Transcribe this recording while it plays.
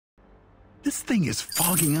This thing is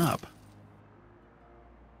fogging up.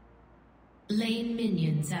 Lane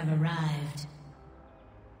minions have arrived.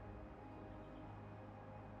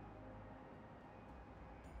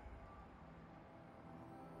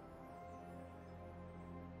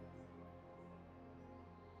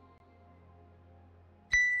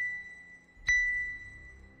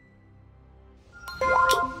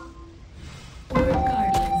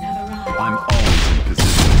 Guardians have arrived. I'm always in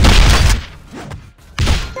position.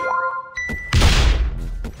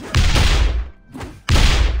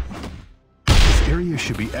 This area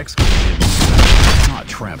should be excavated, not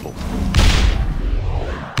trampled.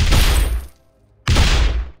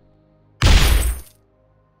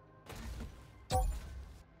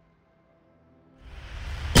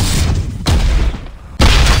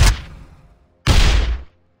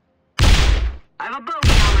 I have a bogey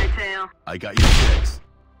on my tail. I got your six.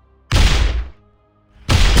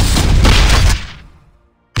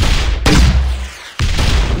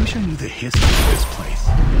 I wish I knew the history of this place.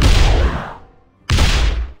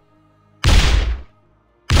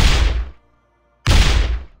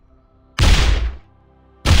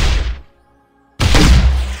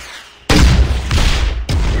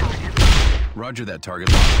 Roger that, target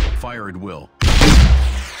lock. Fire at will.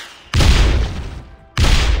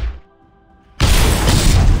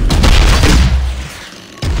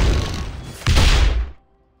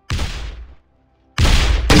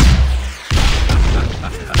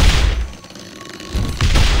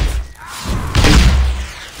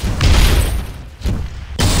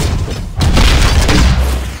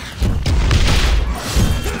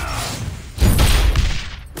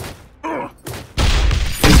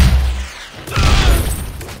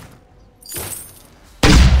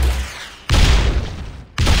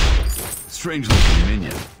 Strange looking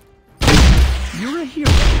minion. You're a hero.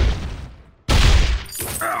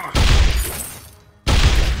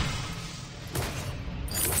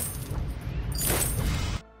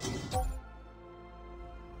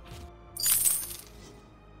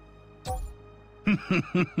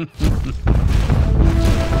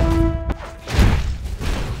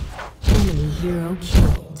 Enemy hero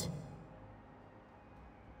killed.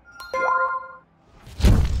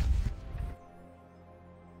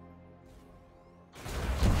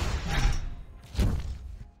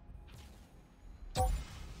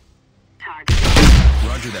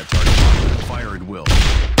 Roger that, target lock. Fire at will.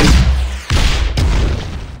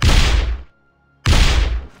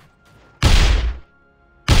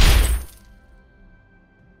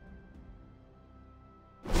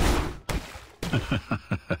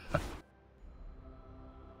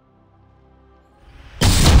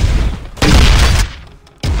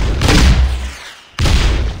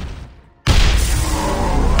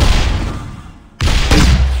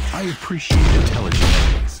 I appreciate intelligent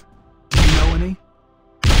enemies. Do you know any?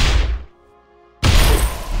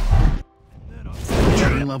 The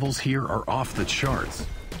training levels here are off the charts.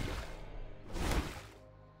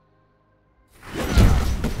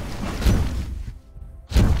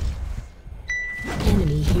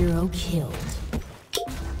 Enemy hero killed.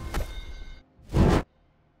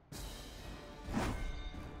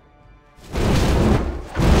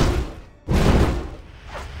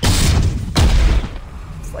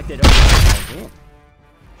 It's like they don't want to win.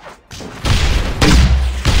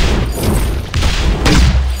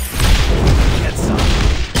 Get some.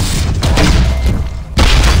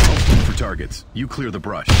 I'll look for targets. You clear the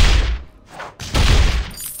brush.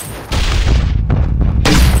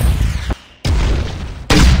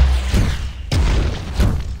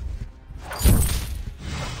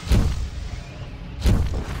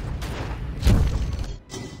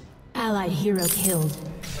 Allied hero killed.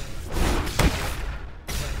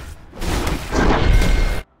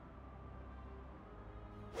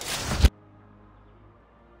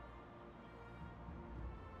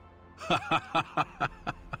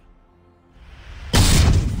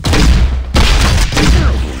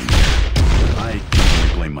 Terrible in here. I can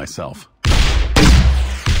only blame myself.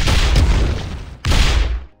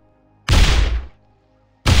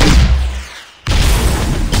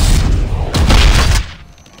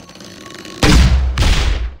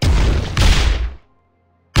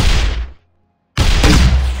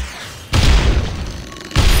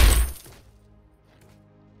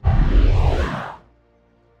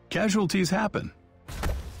 Casualties happen.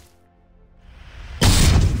 There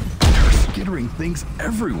are skittering things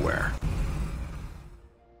everywhere.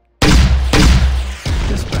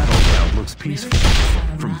 This battleground looks peaceful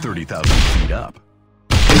from 30,000 feet up.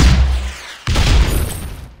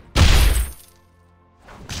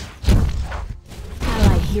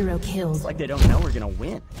 Allied hero killed. It's like they don't know we're gonna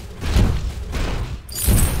win.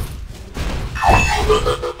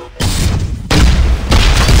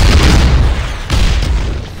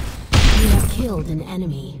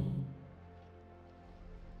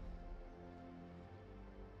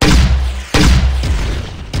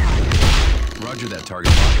 that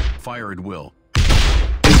target lock. Fire at will.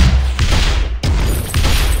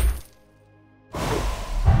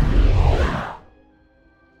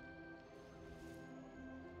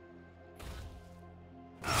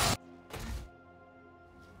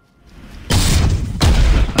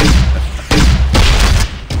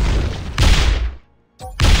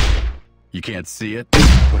 You can't see it,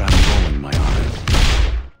 but I'm rolling my eyes.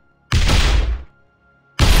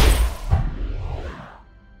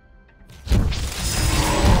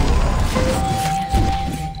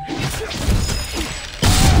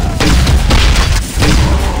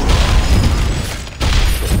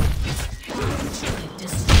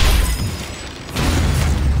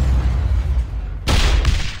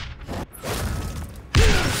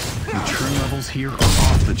 Return levels here are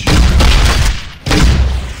off the chart.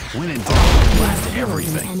 When in doubt, blast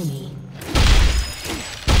everything. Enemy.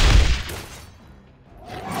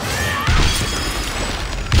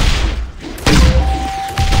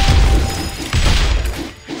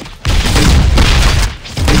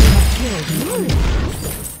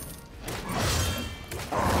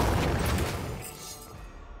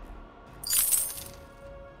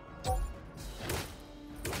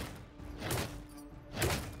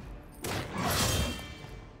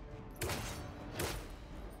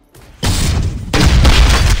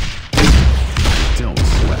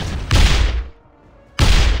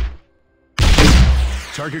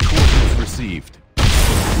 Target coordinates received.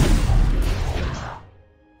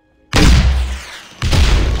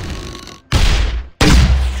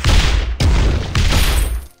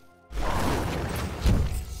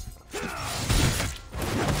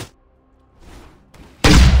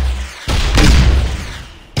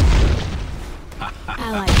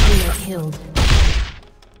 Allied hero killed.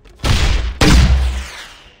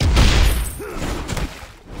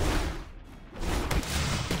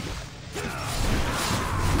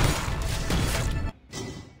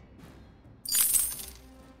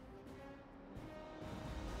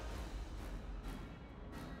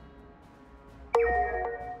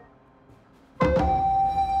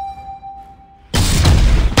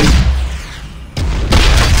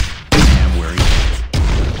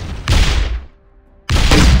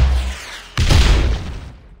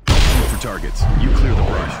 Targets. You clear the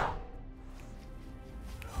brush.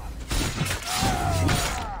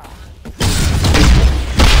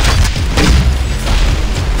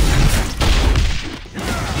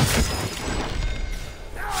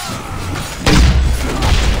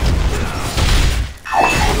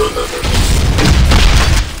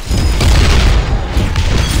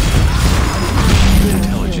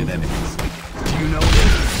 Intelligent enemies. Do you know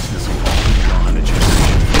this will all be gone in a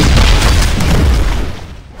generation?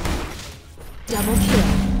 Double kill.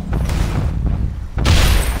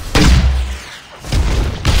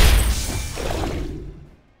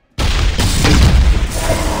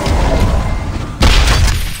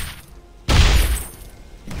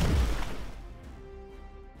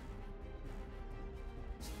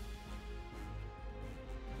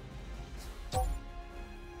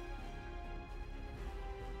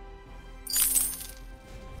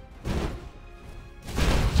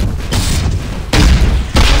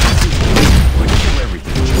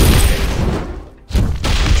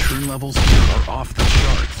 Levels here are off the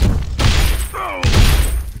charts. Oh!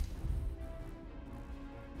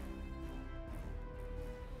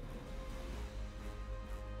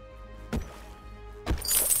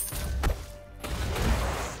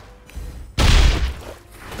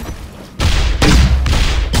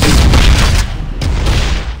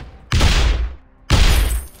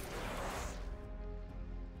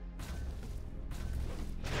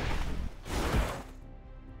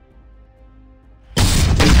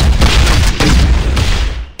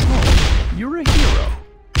 You're a hero.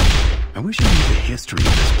 I wish I knew the history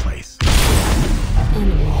of this place.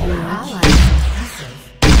 Enemy hero allied is impressive.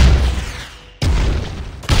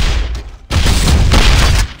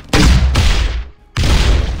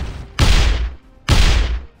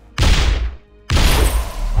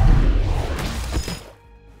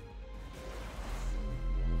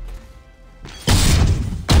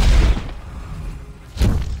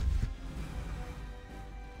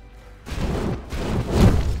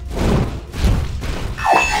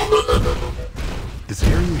 This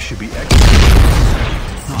area should be executed,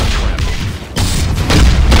 not trampled.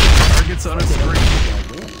 Targets on a screen.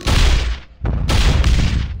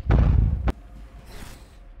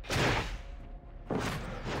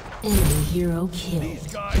 Enemy hero killed. These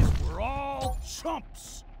guys were all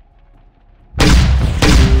chumps.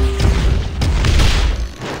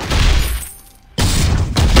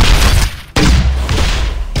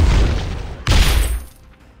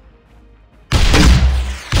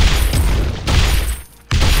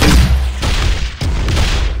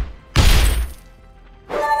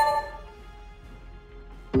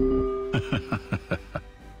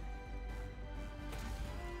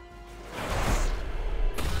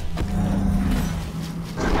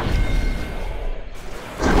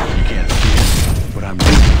 I'm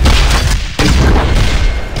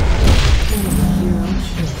Enemy hero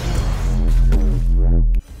killed.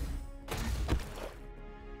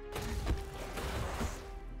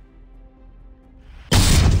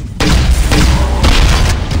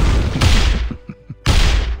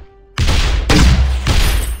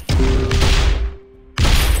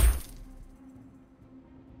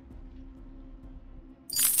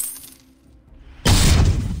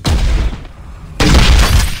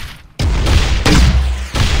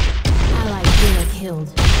 Allied hero killed.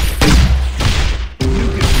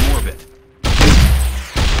 Nuke is in orbit.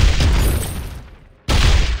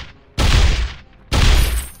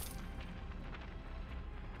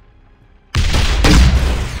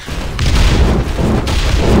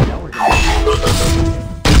 Now we're gonna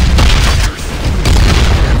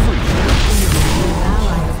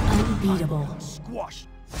Ally is unbeatable. Squash.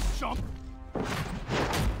 Chump.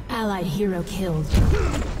 Allied hero killed.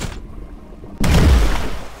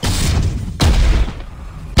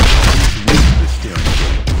 Win the staring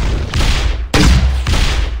game.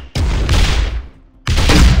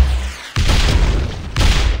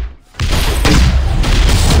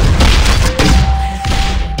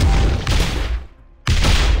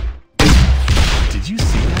 Did you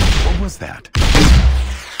see that? What was that?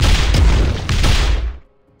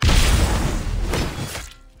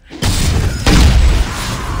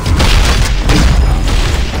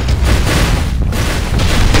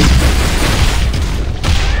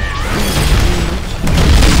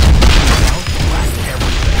 Outblast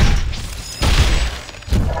everything.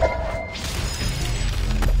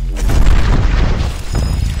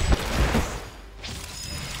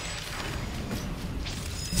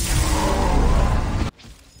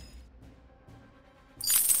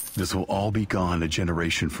 This will all be gone a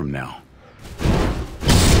generation from now.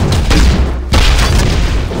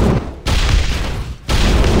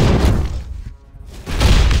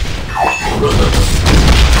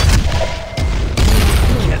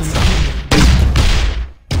 Get some.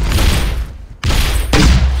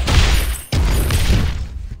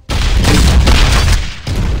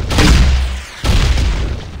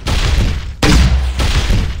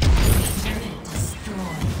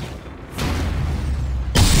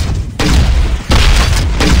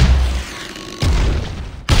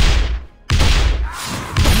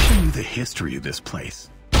 I wish I knew the history of this place.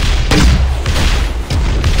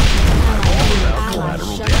 Ally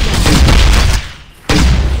collateral shut damage. down.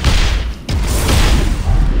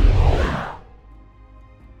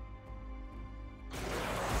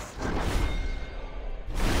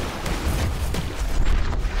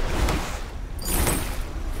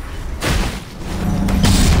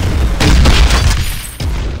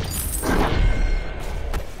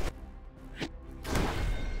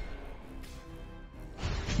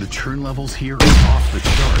 The churn levels here are off the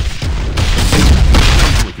charts.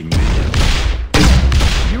 Looking minion.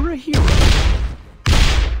 You're a hero.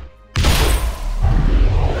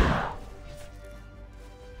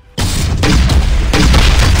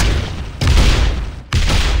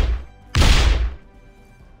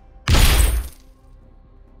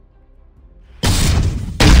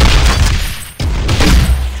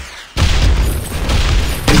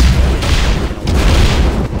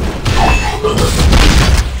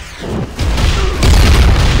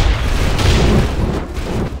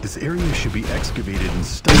 This area should be excavated and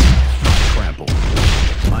studied, not trampled.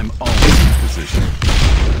 I'm always in position.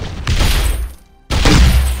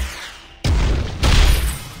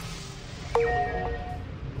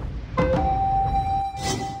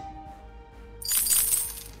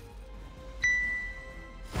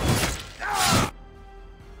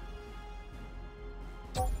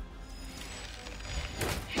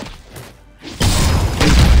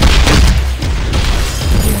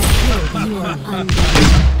 You are unbeatable.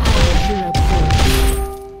 Allied hero killed.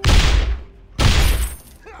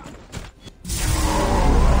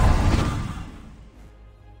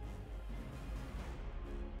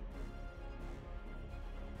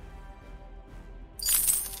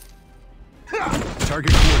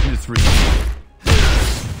 Target coordinates received. You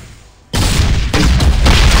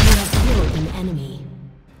have killed an enemy.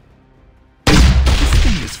 This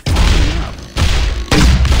thing is fogging up.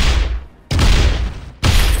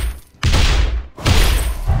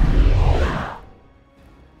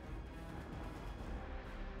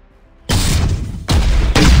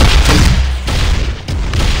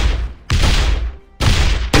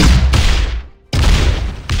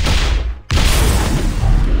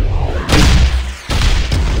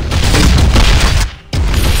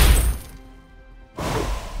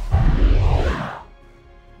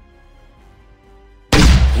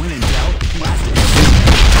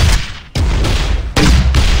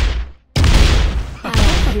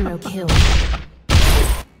 hero killed.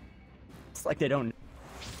 It's like they don't.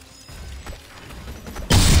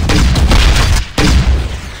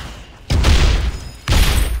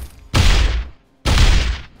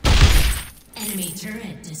 Enemy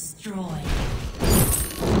turret destroyed.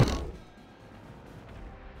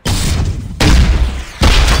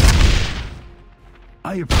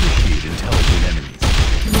 I appreciate intelligent enemies.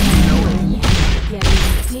 Getting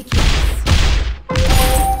ridiculous.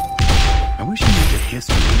 I wish I knew the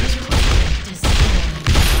history of this place. Destroyed.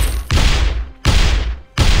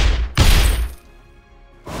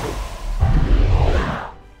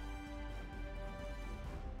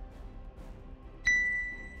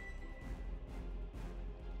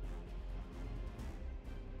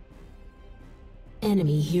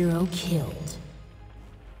 Enemy hero killed.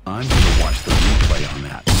 I'm gonna watch the replay on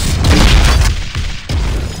that.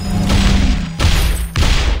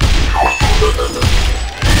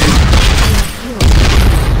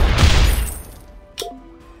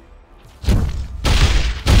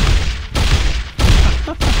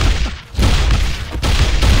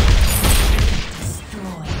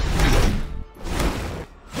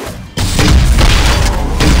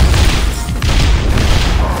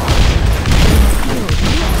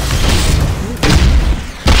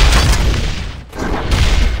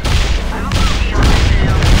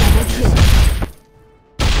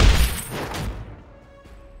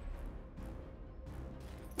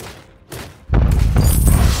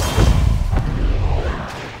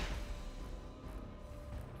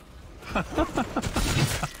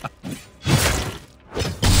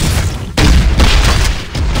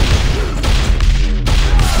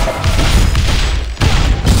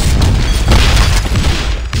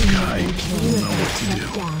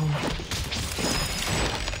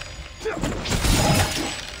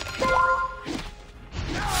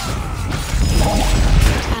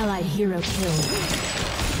 Allied hero killed.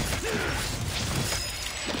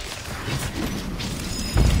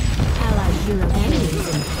 Allied hero enemies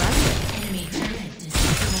impressive. Enemy turret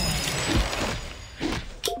destroyed.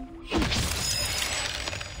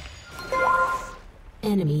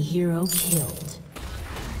 Enemy hero killed.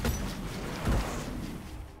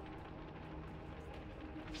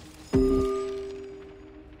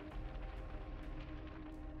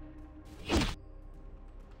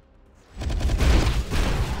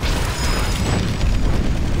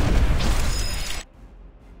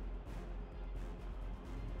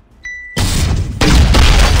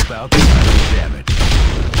 About the lateral damage.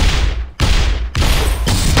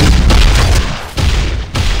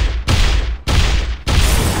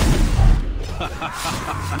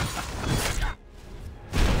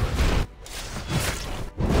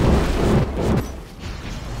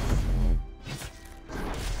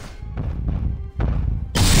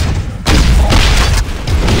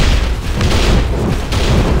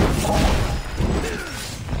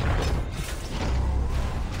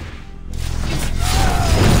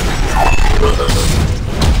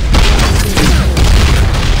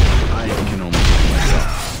 I can only blame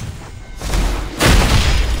myself.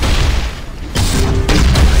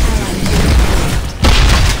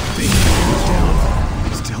 Vainglory's down.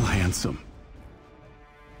 Still handsome.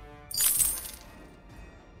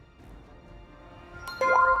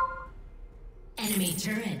 Enemy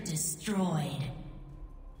turret destroyed.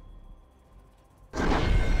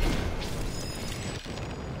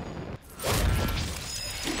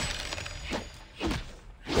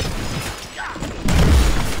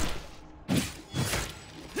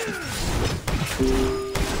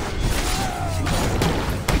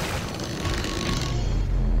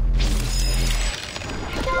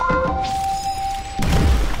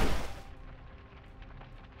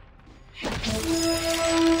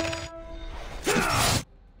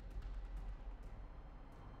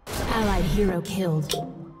 Allied hero killed.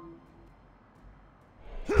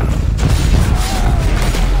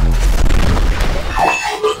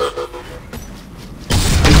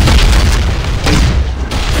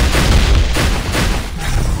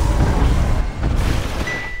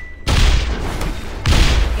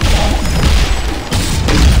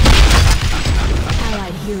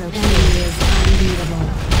 Allied hero enemy is unbeatable.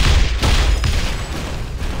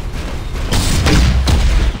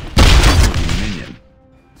 Minion.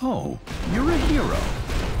 Oh, you're a hero.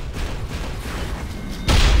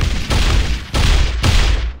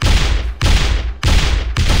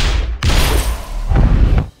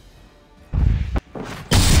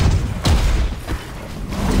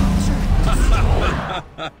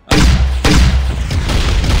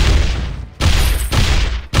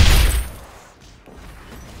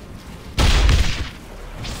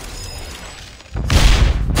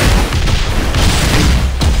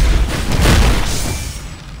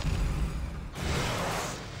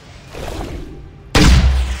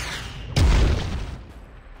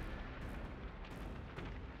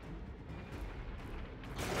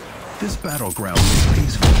 This battleground looks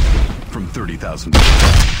peaceful from 30,000 feet.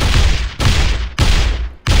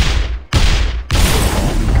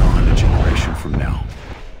 All be gone a generation from now.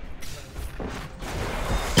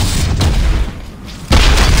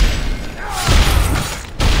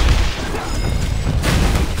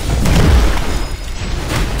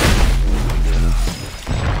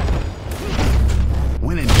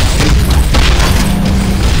 When in doubt,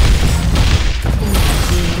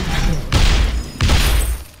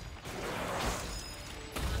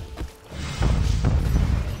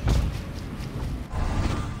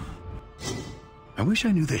 I wish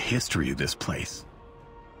I knew the history of this place.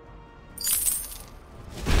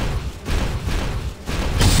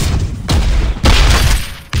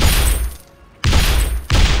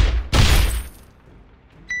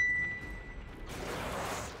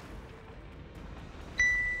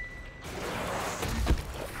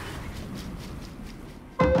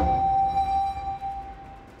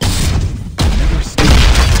 Never stop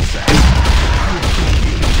until Zach. I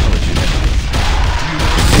appreciate intelligent enemies. Do you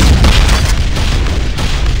know?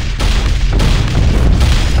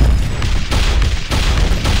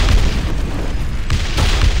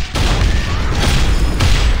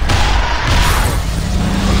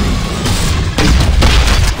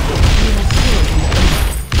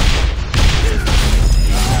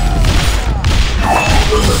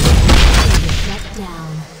 Shut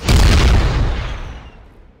down.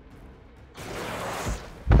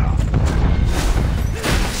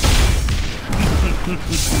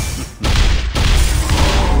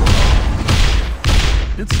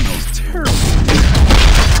 It smells terrible here.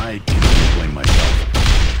 I can only blame myself.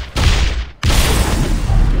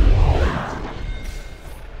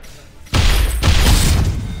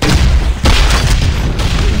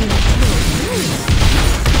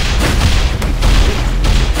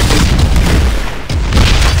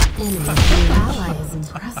 Enemy ally is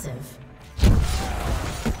impressive.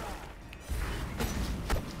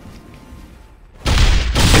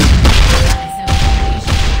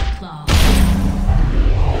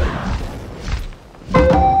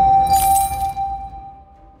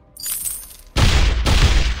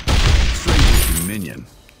 Strange-looking minion.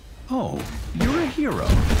 Oh, you're a hero.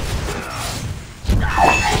 I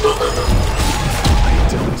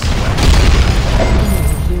don't sweat.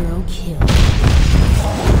 Enemy hero kill.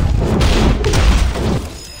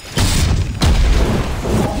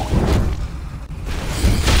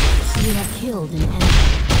 You have killed an enemy.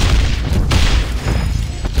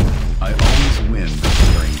 I always win this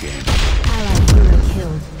swearing game. Allied hero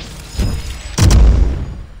killed.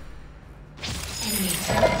 Enemy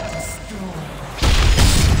turret destroyed.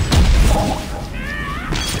 Enemy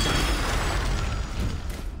turret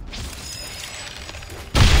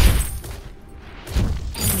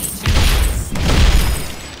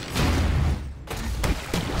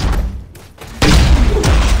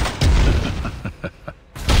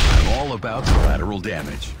I'm all about collateral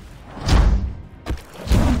damage.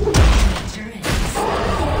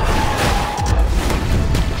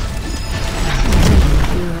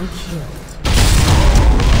 hero killed.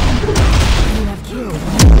 You have killed.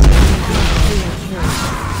 Hero killed.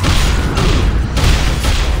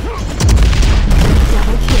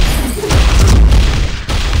 Double kill.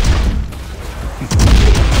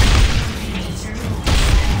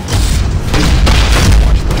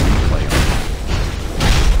 Watch the replay on it.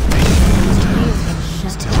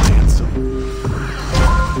 Still handsome.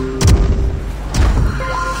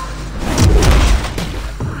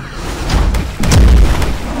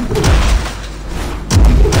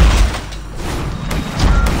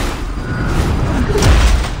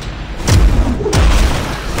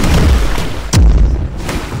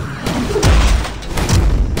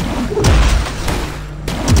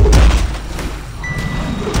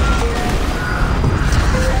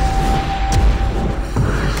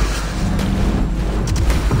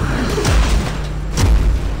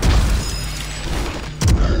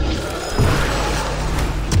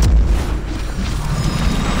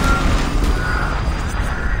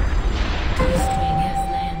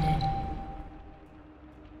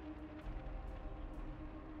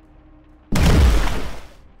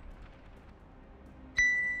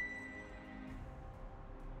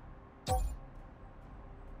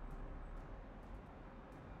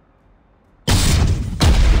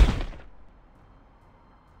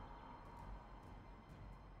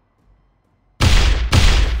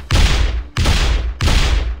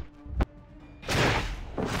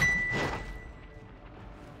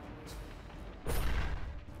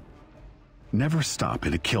 Never stop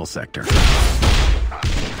in a kill sector.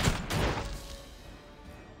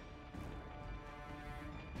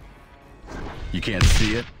 You can't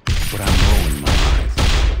see it, but I'm rolling my eyes.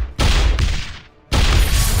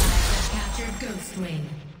 Ghost Wing.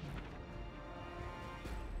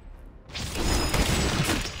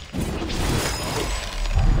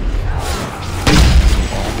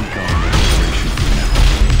 All be gone in preparation for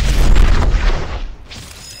now.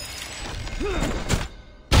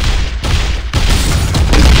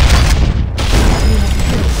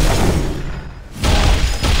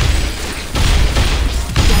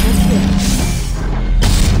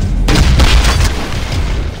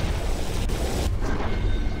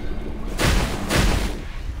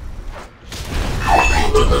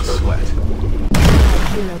 Don't sweat.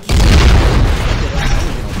 Hero kill.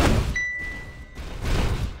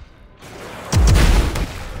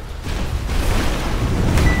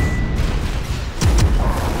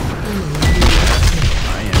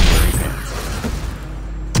 I am very pants.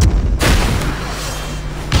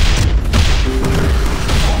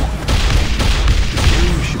 This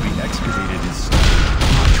area should be excavated and studied,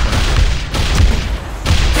 not trapped.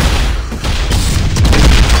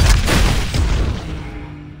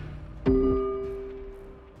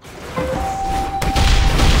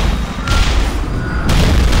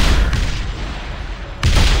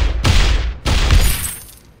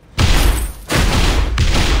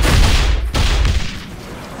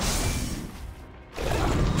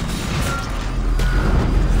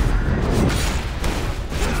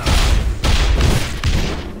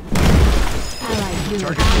 Allied hero.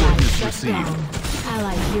 Target Allied coordinates shut received. down.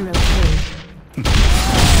 Allied hero killed.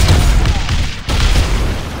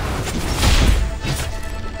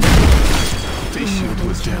 Face shield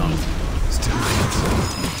was down. Still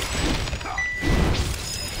pants.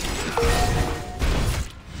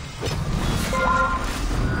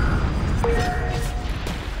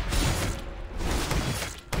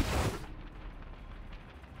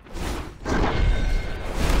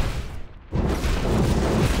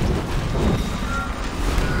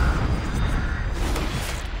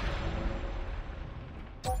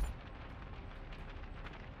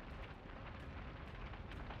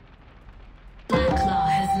 Black Claw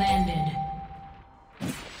has landed.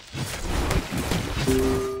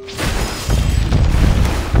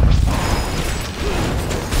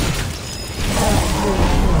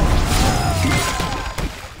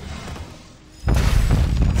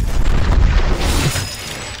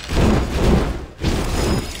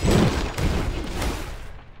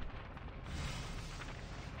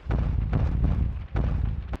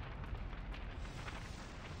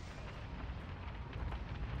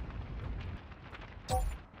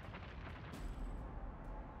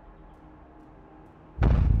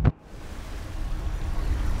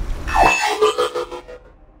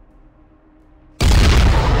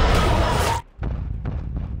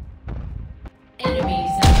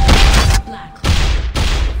 Enemies at Black Claw.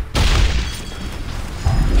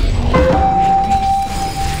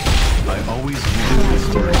 I always knew this Hero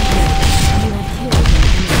story. killed. You have killed an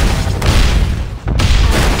enemy.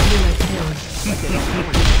 Allied hero killed.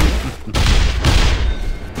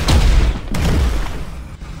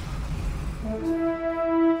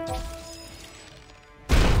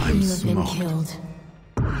 I'm You have been smoked. killed.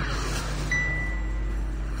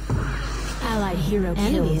 Allied hero killed.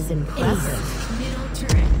 Enemy is impressive. Middle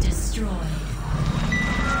turret destroyed.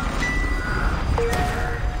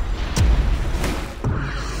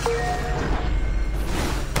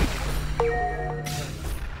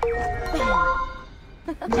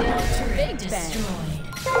 Middle turret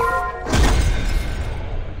destroyed.